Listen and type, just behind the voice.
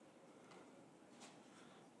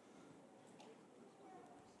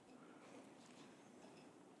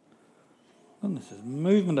Goodness, there's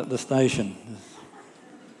movement at the station. There's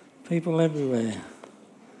people everywhere.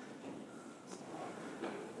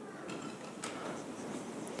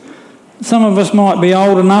 Some of us might be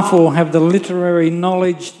old enough or have the literary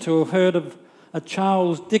knowledge to have heard of a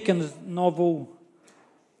Charles Dickens novel,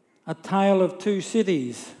 A Tale of Two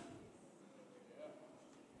Cities.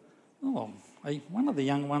 Oh, one of the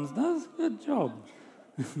young ones does. Good job.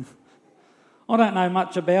 I don't know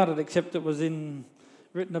much about it except it was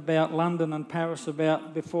written about London and Paris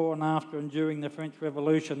about before and after and during the French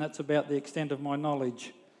Revolution. That's about the extent of my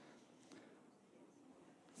knowledge.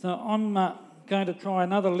 So I'm going to try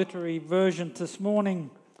another literary version this morning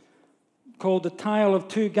called The Tale of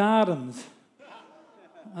Two Gardens.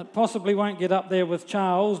 It possibly won't get up there with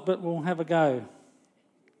Charles, but we'll have a go.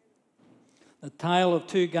 The Tale of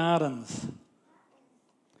Two Gardens.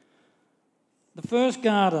 The first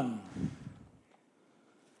garden.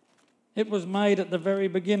 It was made at the very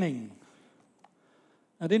beginning.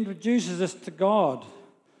 It introduces us to God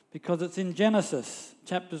because it's in Genesis,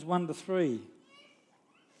 chapters 1 to 3.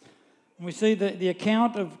 And we see the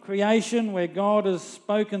account of creation where God has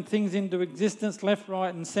spoken things into existence, left,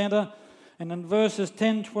 right and centre. And in verses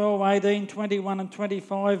 10, 12, 18, 21 and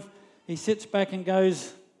 25, he sits back and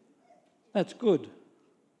goes, that's good.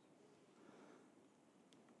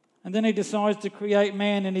 And then he decides to create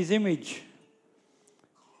man in his image.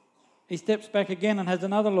 He steps back again and has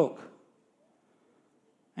another look.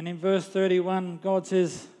 And in verse 31, God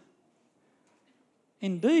says,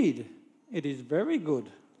 indeed, it is very good.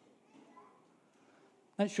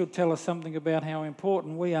 That should tell us something about how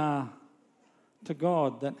important we are to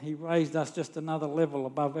God, that he raised us just another level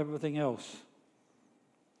above everything else.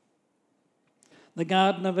 The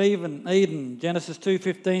Garden of Eden, Genesis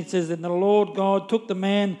 2:15 says, and the Lord God took the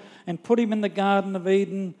man and put him in the Garden of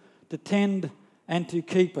Eden to tend and to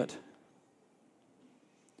keep it.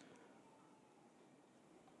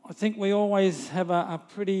 I think we always have a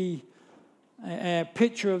pretty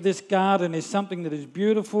picture of this garden is something that is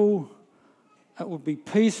beautiful. It would be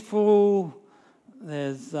peaceful.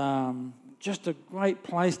 There's just a great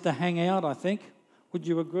place to hang out, I think. Would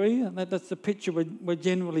you agree? That's the picture we're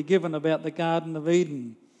generally given about the Garden of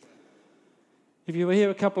Eden. If you were here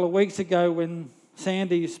a couple of weeks ago when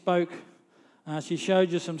Sandy spoke, she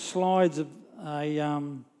showed you some slides of a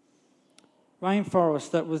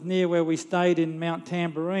rainforest that was near where we stayed in Mount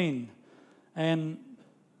Tamborine. And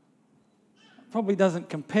probably doesn't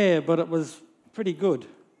compare, but it was pretty good. It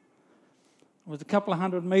was a couple of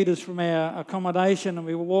 100 metres from our accommodation, and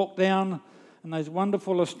we walked down, and those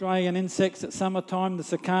wonderful Australian insects at summertime, the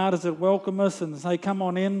cicadas that welcome us and say, come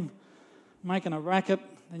on in, making a racket,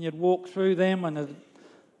 and you'd walk through them, and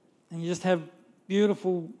you just have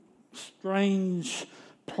beautiful, strange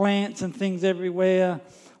plants and things everywhere,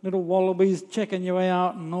 little wallabies checking you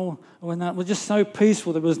out and all. And it was just so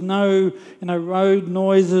peaceful. There was no, road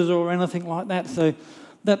noises or anything like that. So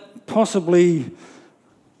that possibly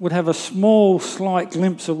would have a small, slight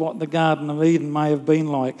glimpse of what the Garden of Eden may have been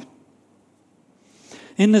like.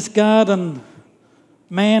 In this garden,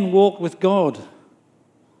 man walked with God.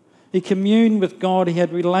 He communed with God. He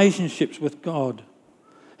had relationships with God.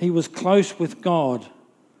 He was close with God.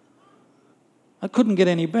 It couldn't get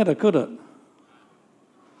any better, could it?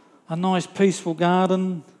 A nice, peaceful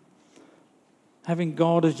garden, having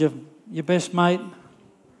God as your best mate.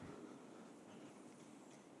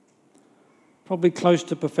 Probably close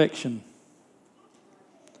to perfection.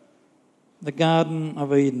 The Garden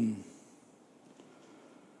of Eden.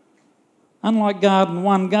 Unlike Garden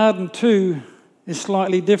 1, Garden 2 is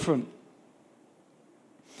slightly different.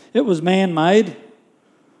 It was man-made.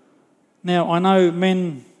 Now, I know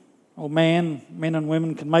men and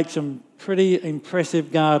women can make some pretty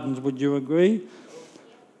impressive gardens, would you agree?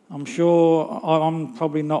 I'm sure I'm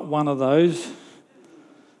probably not one of those.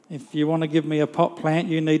 If you want to give me a pot plant,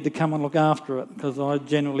 you need to come and look after it, because I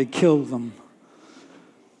generally kill them.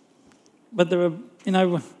 But there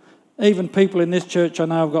are, even people in this church I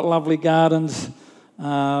know have got lovely gardens.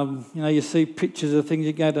 You see pictures of things.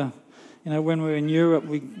 You go to, when we were in Europe,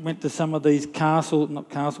 we went to some of these palaces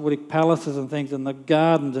and things, and the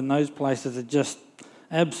gardens in those places are just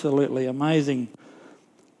absolutely amazing.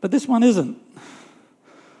 But this one isn't.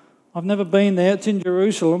 I've never been there. It's in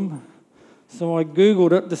Jerusalem. So I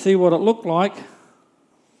Googled it to see what it looked like.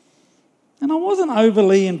 And I wasn't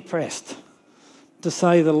overly impressed, to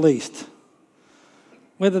say the least.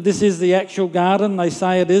 Whether this is the actual garden, they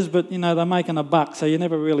say it is, but, they're making a buck, so you're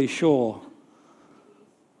never really sure.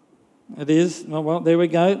 It is? Well, there we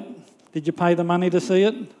go. Did you pay the money to see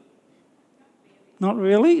it? Not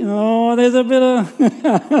really? Oh, there's a bit of...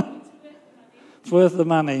 It's worth the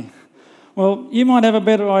money. Well, you might have a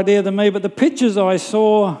better idea than me, but the pictures I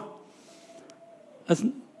saw are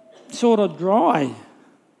sort of dry.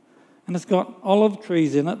 And it's got olive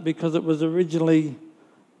trees in it because it was originally,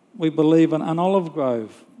 we believe, an olive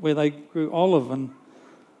grove where they grew olive. And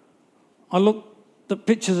I looked at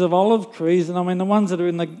pictures of olive trees, and I mean, the ones that are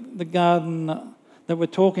in the garden that we're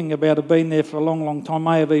talking about have been there for a long, long time,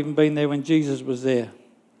 may have even been there when Jesus was there.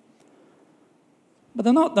 But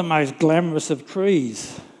they're not the most glamorous of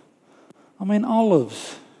trees. I mean,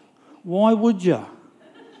 olives. Why would you?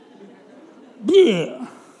 Yeah.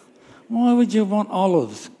 Why would you want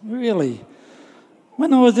olives? Really?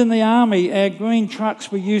 When I was in the army, our green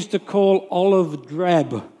trucks we used to call olive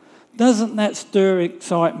drab. Doesn't that stir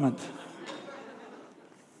excitement?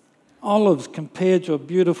 Olives compared to a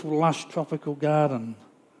beautiful, lush tropical garden.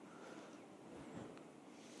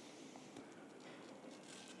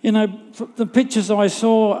 You know, the pictures I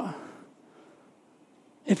saw,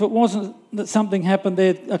 if it wasn't that something happened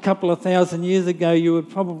there a couple of thousand years ago, you would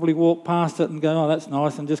probably walk past it and go, oh, that's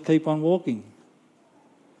nice, and just keep on walking.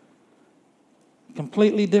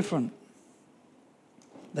 Completely different.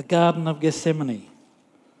 The Garden of Gethsemane.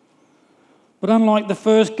 But unlike the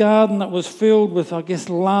first garden that was filled with, I guess,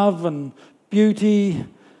 love and beauty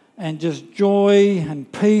and just joy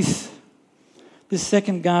and peace, this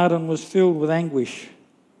second garden was filled with anguish,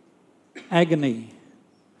 agony,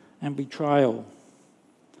 and betrayal.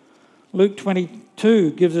 Luke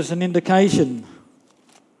 22 gives us an indication.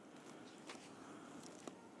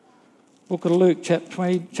 Book of Luke,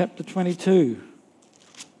 chapter 22.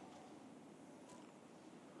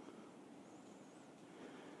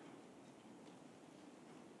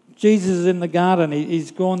 Jesus is in the garden.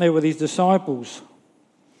 He's gone there with his disciples.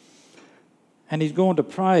 And he's gone to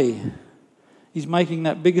pray. He's making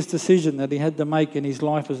that biggest decision that he had to make in his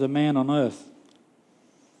life as a man on earth.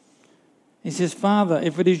 He says, Father,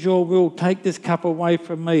 if it is your will, take this cup away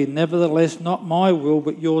from me. Nevertheless, not my will,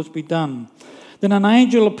 but yours be done. Then an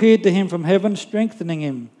angel appeared to him from heaven, strengthening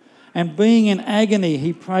him. And being in agony,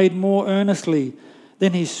 he prayed more earnestly.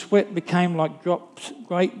 Then his sweat became like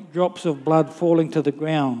great drops of blood falling to the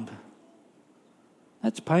ground.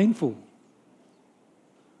 That's painful.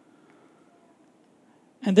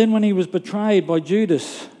 And then when he was betrayed by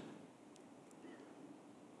Judas,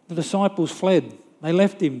 the disciples fled. They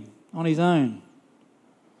left him on his own.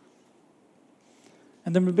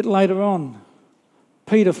 And then a bit later on,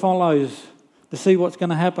 Peter follows to see what's going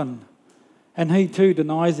to happen. And he too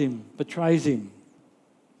denies him, betrays him.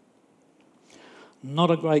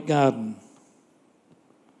 Not a great garden.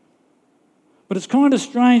 But it's kind of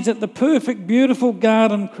strange that the perfect, beautiful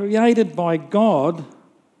garden created by God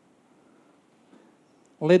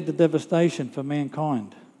led to devastation for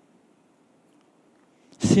mankind.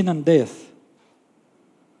 Sin and death.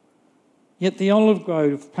 Yet the olive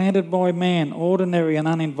grove planted by man, ordinary and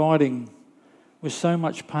uninviting, with so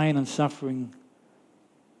much pain and suffering,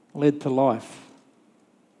 led to life.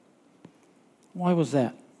 Why was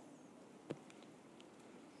that?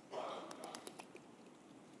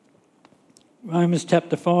 Romans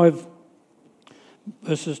chapter 5,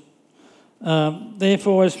 verses.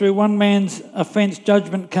 Therefore, as through one man's offence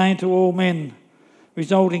judgment came to all men,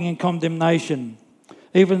 resulting in condemnation,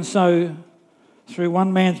 even so, through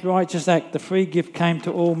one man's righteous act, the free gift came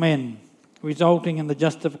to all men, resulting in the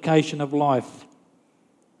justification of life.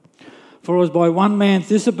 For as by one man's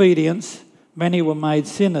disobedience many were made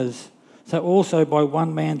sinners, so also by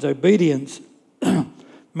one man's obedience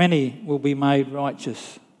many will be made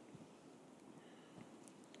righteous.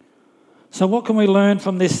 So what can we learn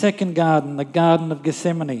from this second garden, the Garden of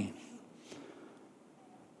Gethsemane?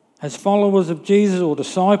 As followers of Jesus or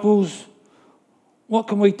disciples, what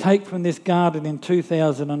can we take from this garden in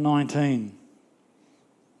 2019?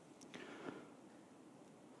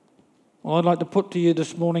 Well, I'd like to put to you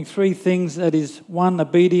this morning 3 things. That is, 1,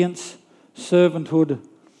 obedience, servanthood,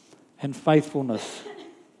 and faithfulness.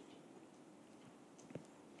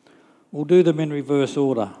 We'll do them in reverse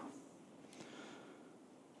order.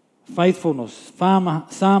 Faithfulness. Psalm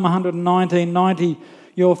 119:90.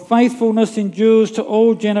 Your faithfulness endures to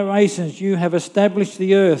all generations. You have established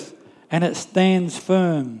the earth and it stands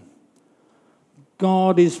firm.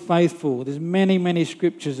 God is faithful. There's many, many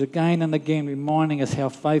scriptures again and again reminding us how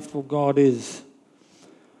faithful God is.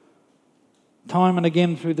 Time and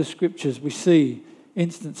again through the scriptures we see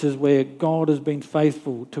instances where God has been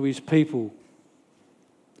faithful to his people.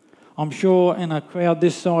 I'm sure in a crowd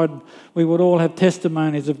this side we would all have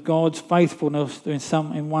testimonies of God's faithfulness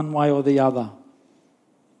in one way or the other.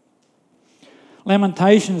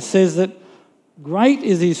 Lamentations says that great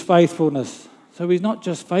is his faithfulness. So he's not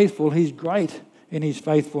just faithful, he's great in his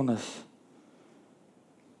faithfulness.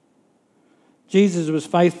 Jesus was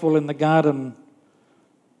faithful in the garden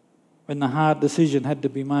when the hard decision had to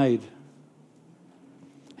be made.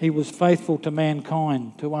 He was faithful to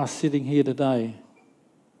mankind, to us sitting here today.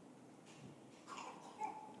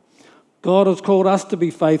 God has called us to be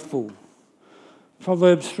faithful.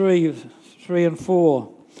 Proverbs 3 and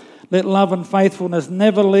 4. Let love and faithfulness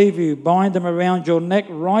never leave you. Bind them around your neck.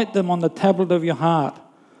 Write them on the tablet of your heart.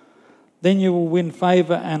 Then you will win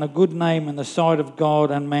favour and a good name in the sight of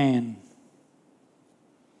God and man.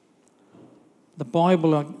 The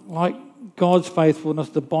Bible, like God's faithfulness,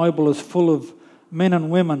 the Bible is full of men and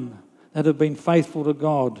women that have been faithful to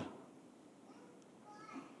God.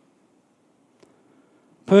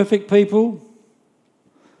 Perfect people?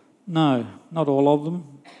 No, not all of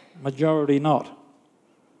them. Majority not.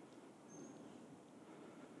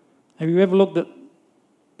 Have you ever looked at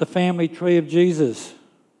the family tree of Jesus?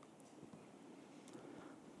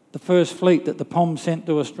 The first fleet that the POM sent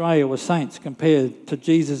to Australia was saints compared to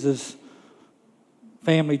Jesus'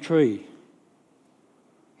 family tree.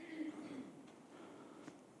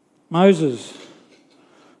 Moses,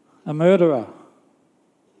 a murderer.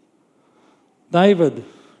 David,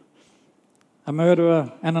 a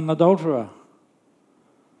murderer and an adulterer.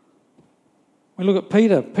 We look at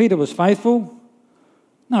Peter. Peter was faithful.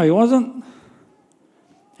 No, he wasn't.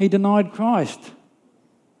 He denied Christ.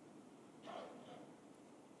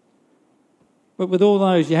 But with all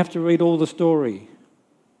those, you have to read all the story,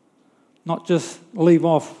 not just leave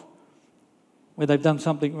off where they've done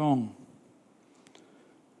something wrong.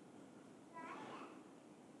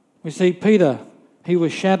 We see Peter, he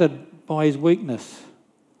was shattered by his weakness,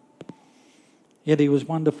 yet he was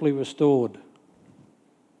wonderfully restored.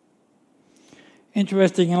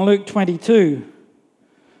 Interesting, in Luke 22,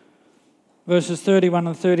 verses 31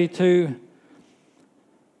 and 32,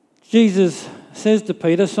 Jesus says to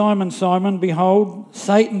Peter, Simon, Simon, behold,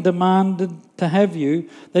 Satan demanded to have you,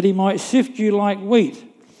 that he might sift you like wheat.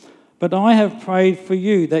 But I have prayed for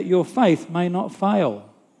you, that your faith may not fail.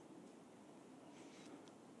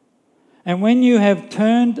 And when you have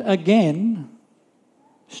turned again,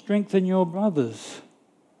 strengthen your brothers.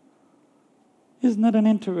 Isn't that an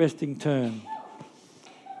interesting turn?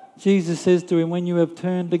 Jesus says to him, when you have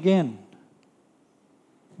turned again,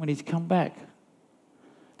 when he's come back.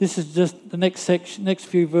 This is just the next section, next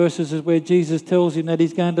few verses is where Jesus tells him that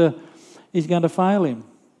he's going to fail him.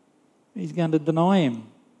 He's going to deny him.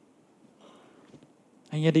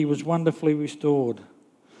 And yet he was wonderfully restored.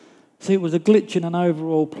 See, it was a glitch in an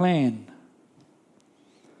overall plan.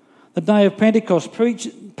 The day of Pentecost,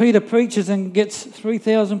 Peter preaches and gets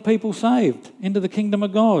 3,000 people saved into the kingdom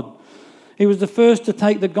of God. He was the first to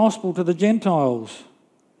take the gospel to the Gentiles.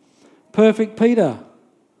 Perfect Peter.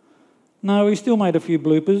 No, he still made a few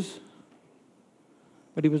bloopers,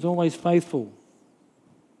 but he was always faithful.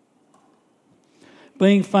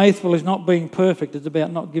 Being faithful is not being perfect, it's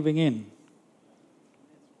about not giving in.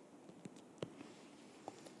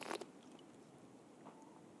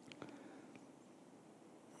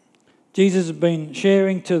 Jesus has been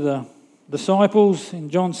sharing to the disciples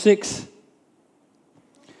in John 6,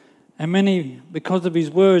 and many, because of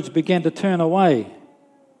his words, began to turn away.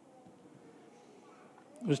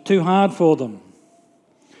 It was too hard for them.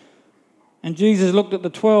 And Jesus looked at the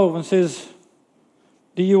 12 and says,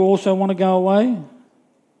 do you also want to go away?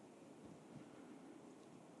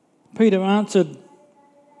 Peter answered,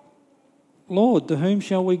 Lord, to whom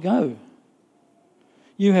shall we go?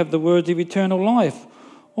 You have the words of eternal life.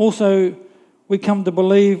 Also, we come to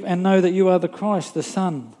believe and know that you are the Christ, the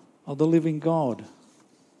Son of the living God.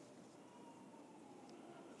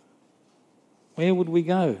 Where would we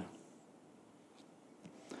go?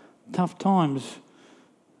 Tough times.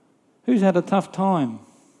 Who's had a tough time?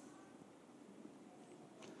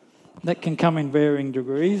 That can come in varying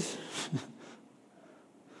degrees.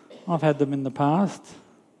 I've had them in the past.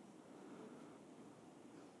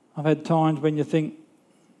 I've had times when you think,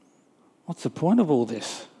 what's the point of all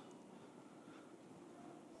this?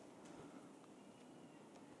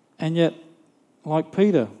 And yet, like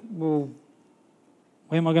Peter, well,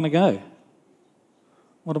 where am I going to go?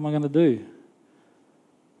 What am I going to do?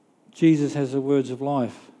 Jesus has the words of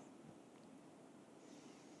life.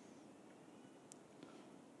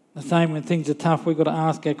 The same when things are tough, we've got to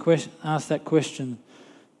ask that question.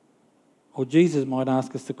 Or Jesus might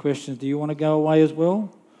ask us the question, do you want to go away as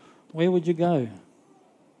well? Where would you go?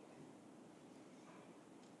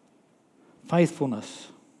 Faithfulness.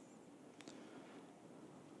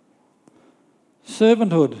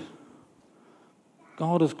 Servanthood.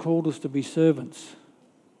 God has called us to be servants.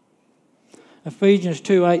 Ephesians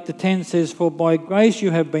 2:8-10 says, for by grace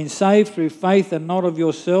you have been saved through faith and not of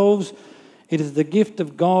yourselves. It is the gift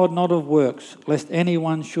of God, not of works, lest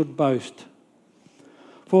anyone should boast.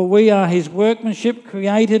 For we are his workmanship,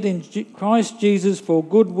 created in Christ Jesus for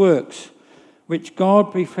good works, which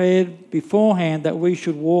God prepared beforehand that we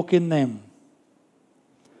should walk in them.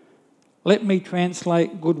 Let me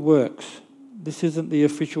translate good works. This isn't the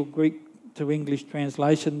official Greek to English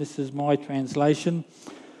translation. This is my translation.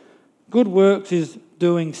 Good works is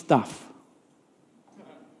doing stuff.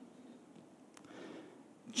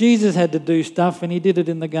 Jesus had to do stuff, and he did it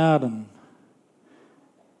in the garden.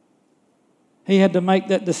 He had to make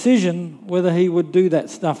that decision whether he would do that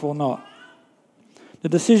stuff or not. The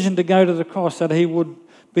decision to go to the cross, that he would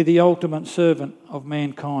be the ultimate servant of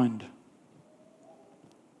mankind.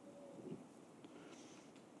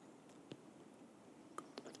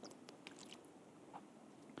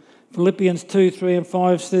 Philippians 2, 3 and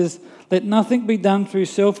 5 says, "Let nothing be done through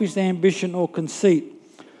selfish ambition or conceit,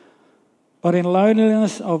 but in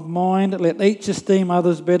lowliness of mind let each esteem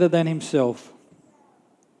others better than himself.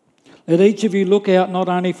 Let each of you look out not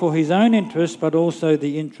only for his own interests, but also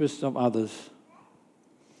the interests of others.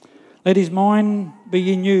 Let his mind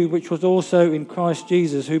be in you, which was also in Christ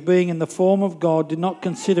Jesus, who being in the form of God did not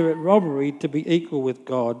consider it robbery to be equal with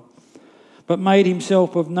God, but made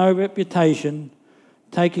himself of no reputation,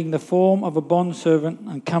 taking the form of a bondservant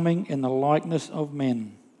and coming in the likeness of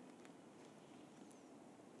men."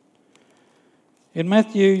 In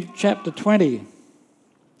Matthew chapter 20,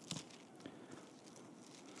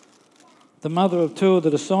 the mother of two of the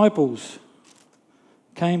disciples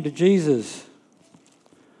came to Jesus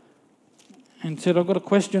and said, "I've got a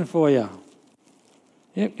question for you."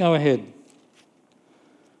 "Yep, go ahead."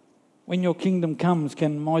 "When your kingdom comes,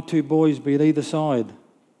 can my two boys be at either side?"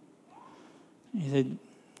 He said,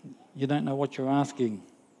 "You don't know what you're asking."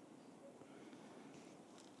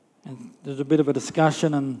 And there's a bit of a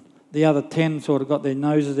discussion, and the other 10 sort of got their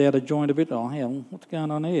noses out of joint a bit. "Oh, hell, what's going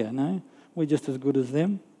on here? No, we're just as good as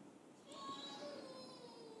them."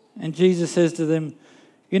 And Jesus says to them,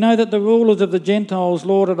 "You know that the rulers of the Gentiles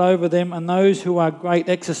lord it over them, and those who are great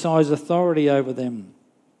exercise authority over them.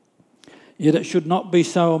 Yet it should not be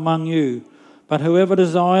so among you. But whoever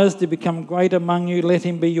desires to become great among you, let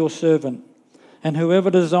him be your servant. And whoever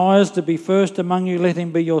desires to be first among you, let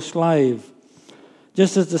him be your slave.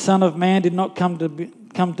 Just as the Son of Man did not come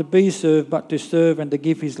to be served, but to serve and to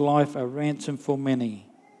give his life a ransom for many."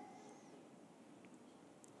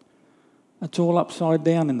 It's all upside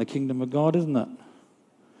down in the kingdom of God, isn't it?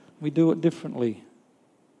 We do it differently.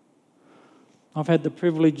 I've had the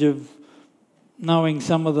privilege of knowing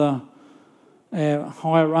some of the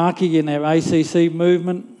hierarchy in our ACC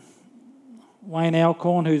movement. Wayne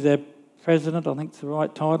Alcorn, who's our president, I think it's the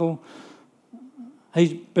right title,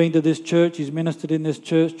 he's been to this church, he's ministered in this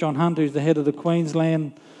church. John Hunt, who's the head of the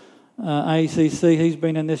Queensland ACC, he's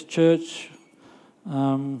been in this church.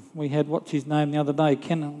 We had, what's his name the other day,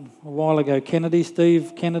 a while ago, Kennedy,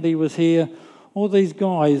 Steve Kennedy was here. All these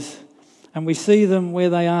guys, and we see them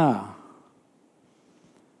where they are.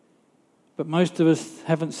 But most of us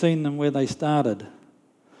haven't seen them where they started.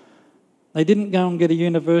 They didn't go and get a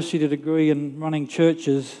university degree in running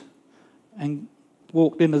churches and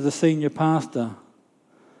walked in as a senior pastor.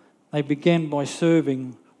 They began by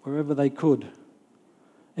serving wherever they could,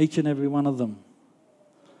 each and every one of them.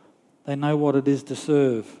 They know what it is to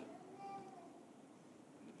serve.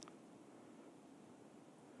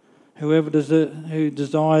 Who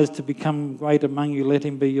desires to become great among you, let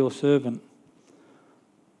him be your servant.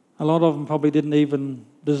 A lot of them probably didn't even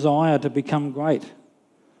desire to become great.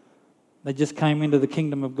 They just came into the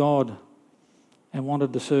kingdom of God and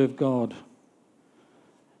wanted to serve God.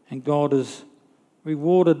 And God has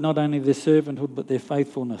rewarded not only their servanthood, but their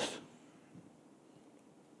faithfulness.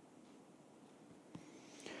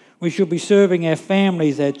 We should be serving our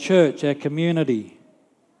families, our church, our community.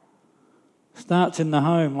 Starts in the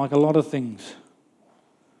home, like a lot of things.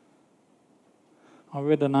 I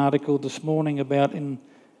read an article this morning about in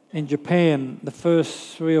Japan, the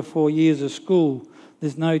first 3 or 4 years of school,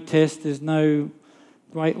 there's no test, there's no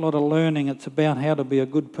great lot of learning. It's about how to be a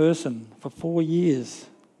good person for 4 years.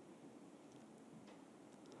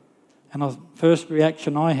 And the first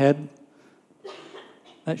reaction I had,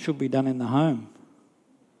 that should be done in the home.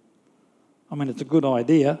 I mean, it's a good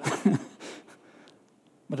idea,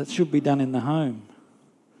 but it should be done in the home.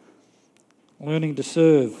 Learning to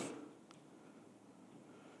serve.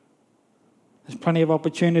 There's plenty of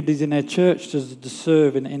opportunities in our church to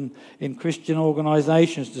serve, in Christian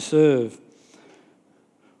organisations to serve.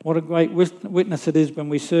 What a great witness it is when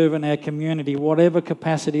we serve in our community, whatever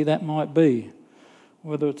capacity that might be,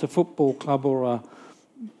 whether it's a football club or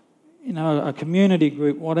a community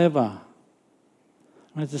group, whatever.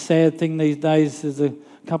 And it's a sad thing these days. There's a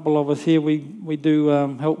couple of us here, we do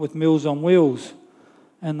help with Meals on Wheels,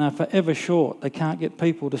 and they're forever short. They can't get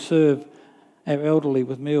people to serve our elderly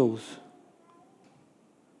with meals.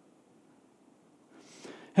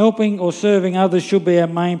 Helping or serving others should be our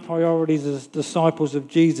main priorities as disciples of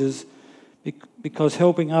Jesus, because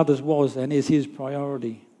helping others was and is his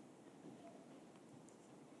priority.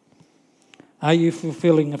 Are you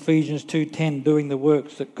fulfilling Ephesians 2:10, doing the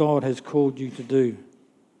works that God has called you to do?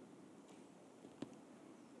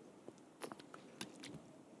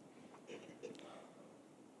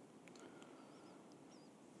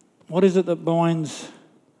 What is it that binds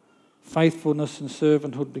faithfulness and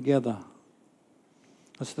servanthood together?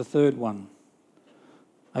 That's the third one.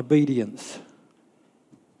 Obedience.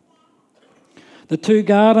 The two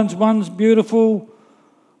gardens, one's beautiful,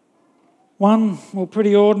 one, well,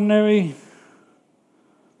 pretty ordinary,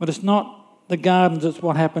 but it's not the gardens, it's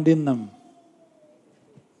what happened in them.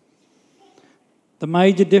 The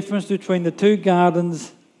major difference between the two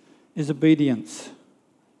gardens is obedience.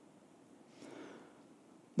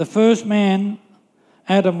 The first man,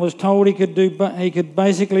 Adam, was told he could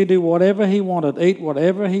basically do whatever he wanted, eat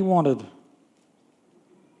whatever he wanted,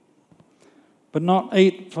 but not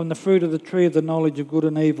eat from the fruit of the tree of the knowledge of good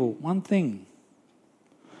and evil. One thing,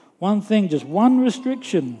 just one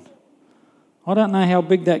restriction. I don't know how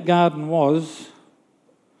big that garden was,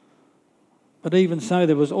 but even so,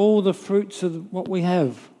 there was all the fruits of what we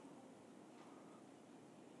have.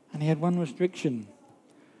 And he had one restriction.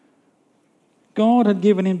 God had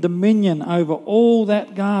given him dominion over all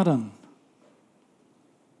that garden.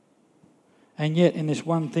 And yet, in this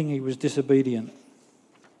one thing, he was disobedient.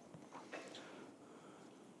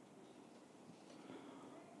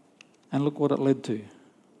 And look what it led to.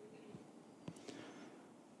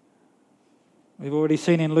 We've already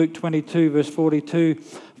seen in Luke 22, verse 42,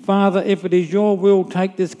 Father, if it is your will,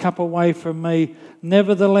 take this cup away from me.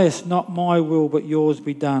 Nevertheless, not my will, but yours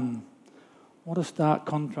be done. What a stark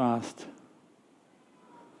contrast.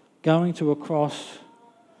 Going to a cross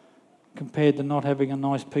compared to not having a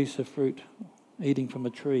nice piece of fruit, eating from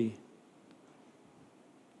a tree.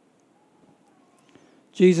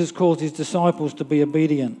 Jesus calls his disciples to be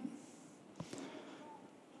obedient.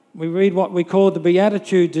 We read what we call the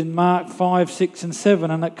Beatitudes in Mark 5, 6 and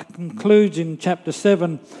 7, and it concludes in chapter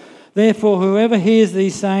 7. Therefore, whoever hears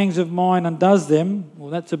these sayings of mine and does them,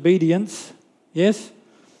 well, that's obedience, yes?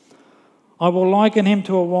 I will liken him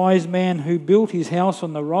to a wise man who built his house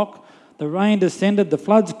on the rock. The rain descended, the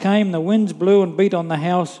floods came, the winds blew and beat on the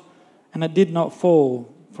house, and it did not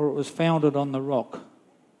fall, for it was founded on the rock.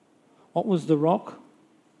 What was the rock?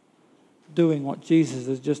 Doing what Jesus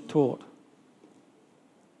has just taught.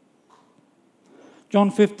 John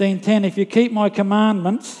 15:10, if you keep my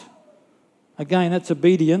commandments, again, that's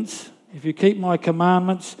obedience. If you keep my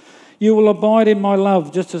commandments, you will abide in my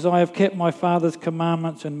love, just as I have kept my Father's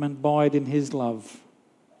commandments and abide in his love.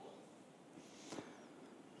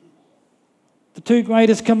 The two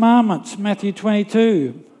greatest commandments, Matthew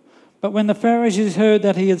 22. But when the Pharisees heard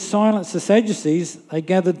that he had silenced the Sadducees, they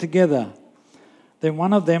gathered together. Then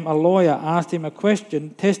one of them, a lawyer, asked him a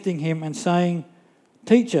question, testing him and saying,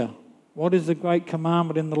 Teacher, what is the great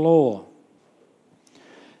commandment in the law?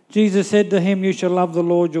 Jesus said to him, you shall love the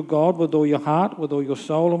Lord your God with all your heart, with all your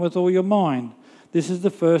soul, and with all your mind. This is the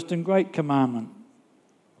first and great commandment.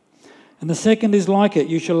 And the second is like it,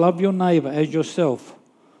 you shall love your neighbour as yourself.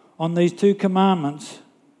 On these two commandments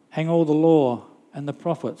hang all the law and the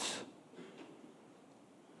prophets.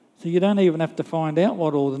 So you don't even have to find out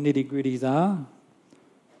what all the nitty-gritties are.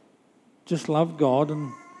 Just love God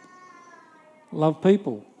and love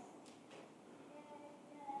people.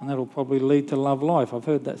 And that'll probably lead to love life. I've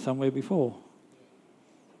heard that somewhere before.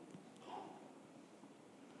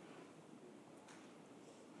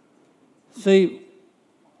 See,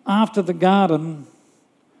 after the garden,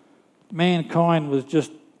 mankind was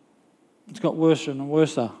just, it's got worse and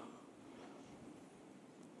worse.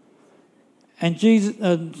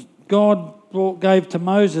 And God gave to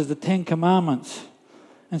Moses the 10 Commandments.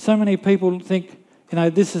 And so many people think,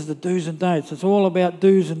 this is the do's and don'ts. It's all about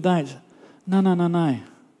do's and don'ts. No.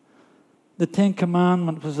 The 10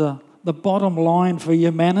 Commandments was the bottom line for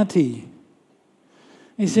humanity.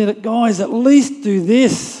 He said, guys, at least do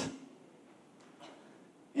this.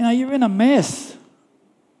 You're in a mess.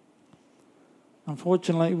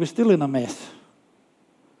 Unfortunately, we're still in a mess.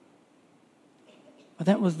 But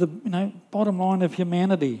that was the bottom line of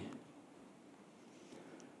humanity.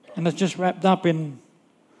 And it's just wrapped up in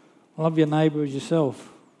love your neighbour as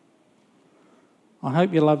yourself. I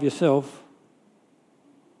hope you love yourself.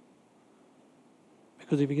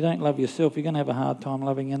 Because if you don't love yourself, you're going to have a hard time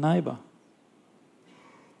loving your neighbour.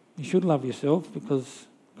 You should love yourself because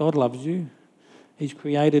God loves you. He's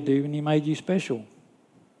created you and He made you special.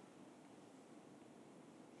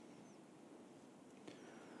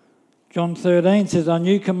 John 13 says, "A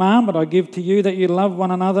new commandment I give to you, that you love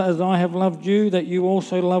one another as I have loved you, that you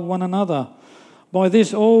also love one another. By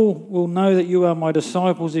this all will know that you are my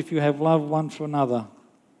disciples if you have love one for another."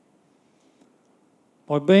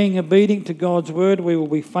 By being obedient to God's word, we will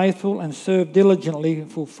be faithful and serve diligently,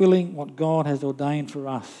 fulfilling what God has ordained for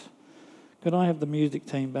us. Could I have the music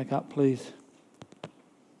team back up, please?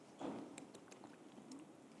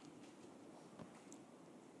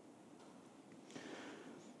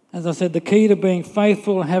 As I said, the key to being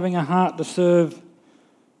faithful and having a heart to serve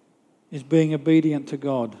is being obedient to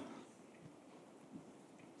God.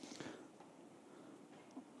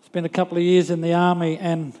 Spent a couple of years in the army,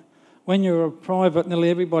 and when you're a private, nearly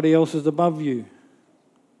everybody else is above you.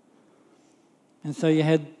 And so you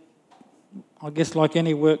had, I guess like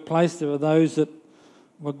any workplace, there were those that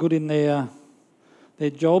were good in their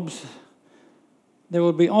jobs. There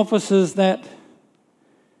would be officers that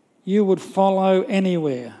you would follow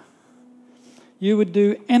anywhere. You would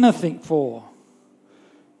do anything for.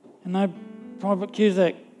 And no, Private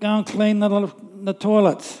Cusack, go and clean the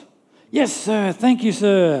toilets. Yes, sir. Thank you,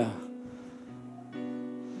 sir.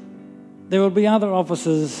 There would be other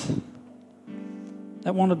officers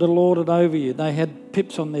that wanted to lord it over you. They had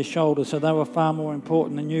pips on their shoulders, so they were far more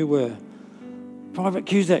important than you were. Private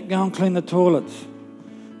Cusack, go and clean the toilets.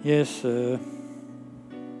 Yes, sir.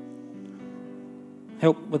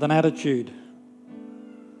 Help with an attitude.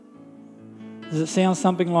 Does it sound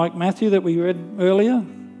something like Matthew that we read earlier?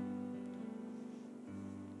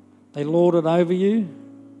 They lord it over you,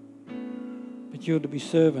 but you're to be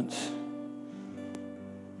servants.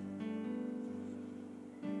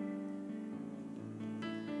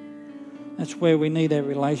 That's where we need our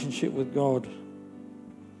relationship with God.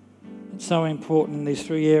 It's so important in these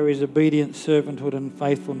three areas: obedience, servanthood, and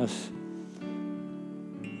faithfulness.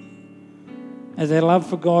 As our love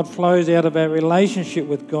for God flows out of our relationship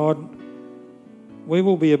with God, we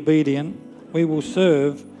will be obedient, we will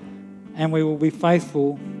serve, and we will be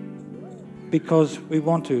faithful because we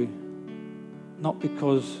want to, not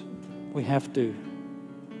because we have to.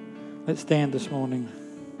 Let's stand this morning.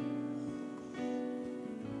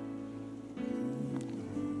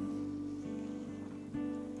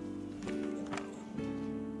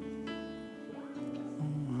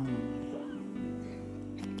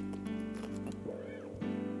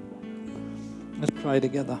 Let's pray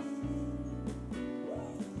together.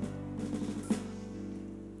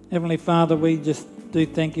 Heavenly Father, we just do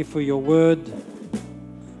thank you for your word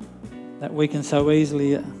that we can so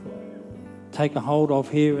easily take a hold of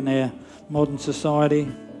here in our modern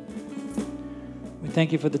society. We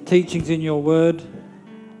thank you for the teachings in your word,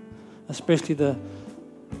 especially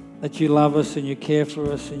that you love us and you care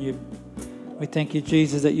for us, and we thank you,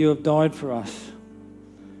 Jesus, that you have died for us,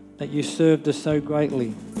 that you served us so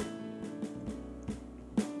greatly.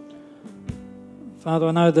 Father,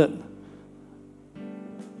 I know that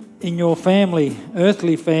in your family,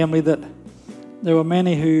 earthly family, that there were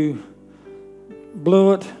many who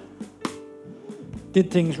blew it,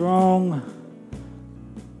 did things wrong,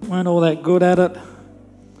 weren't all that good at it,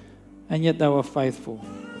 and yet they were faithful.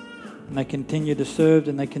 And they continue to serve,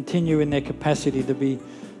 and they continue in their capacity to be,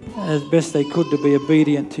 as best they could, to be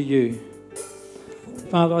obedient to you.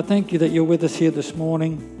 Father, I thank you that you're with us here this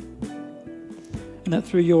morning, and that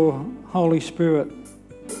through your Holy Spirit,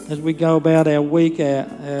 as we go about our week,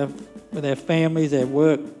 with our families, our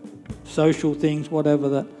work, social things, whatever,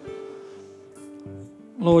 that,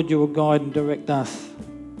 Lord, you will guide and direct us,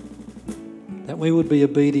 that we would be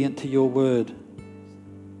obedient to your word,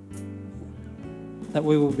 that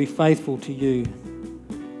we will be faithful to you,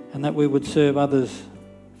 and that we would serve others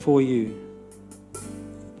for you.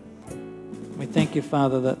 We thank you,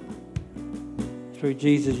 Father, that through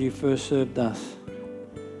Jesus you first served us.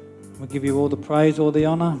 We give you all the praise, all the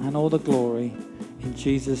honour and all the glory. In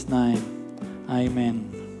Jesus' name,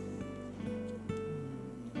 amen.